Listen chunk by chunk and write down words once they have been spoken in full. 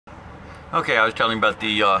Okay, I was telling you about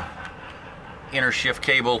the inner shift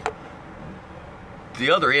cable. The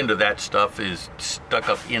other end of that stuff is stuck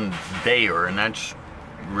up in there, and that's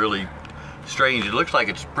really strange. It looks like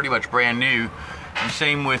it's pretty much brand new. And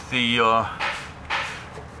same with the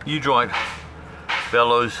U-joint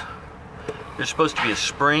bellows. There's supposed to be a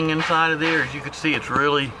spring inside of there. As you can see, it's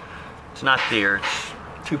not there. It's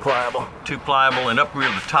Too pliable. Too pliable, and up near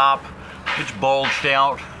the top, it's bulged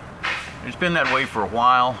out. It's been that way for a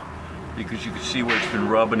while because you can see where it's been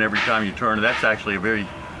rubbing every time you turn it. That's actually a very,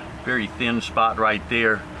 very thin spot right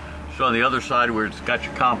there. So on the other side where it's got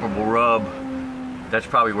your comparable rub, that's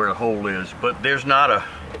probably where the hole is. But there's not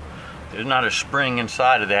a spring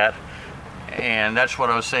inside of that, and that's what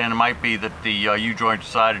I was saying. It might be that the U-joint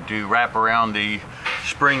decided to wrap around the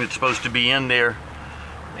spring that's supposed to be in there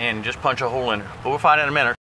and just punch a hole in it. But we'll find out in a minute.